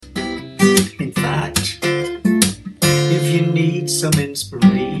In fact, if you need some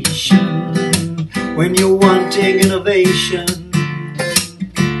inspiration when you're wanting innovation,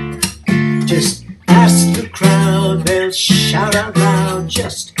 just ask the crowd, they'll shout out loud.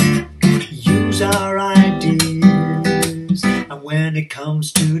 Just use our ideas. And when it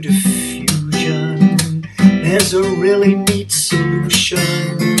comes to diffusion, there's a really neat solution.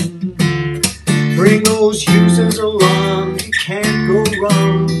 Bring those users along, you can't go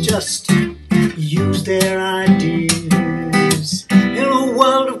wrong. Just use their ideas. In a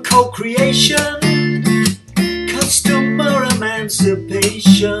world of co-creation, customer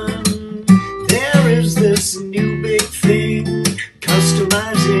emancipation, there is this new big thing,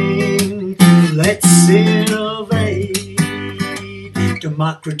 customizing. Let's innovate.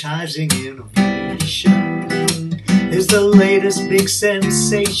 Democratizing innovation is the latest big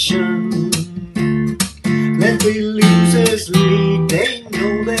sensation. Let the losers lead, they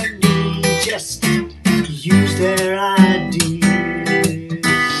know their need. Just use their ideas.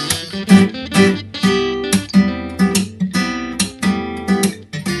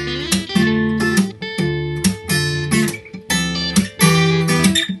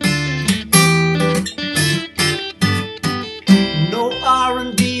 No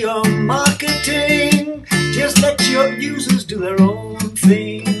R&D or marketing, just let your users do their own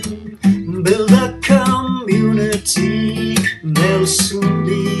thing. Build a community, they'll soon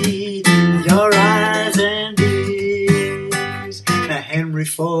be your eyes and ears. Now Henry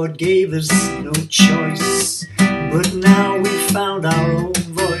Ford gave us no choice, but now we found our own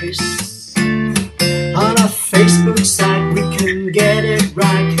voice. On a Facebook site we can get it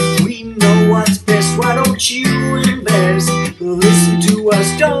right. We know what's best, why don't you invest? Listen to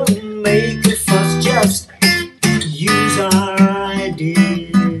us, don't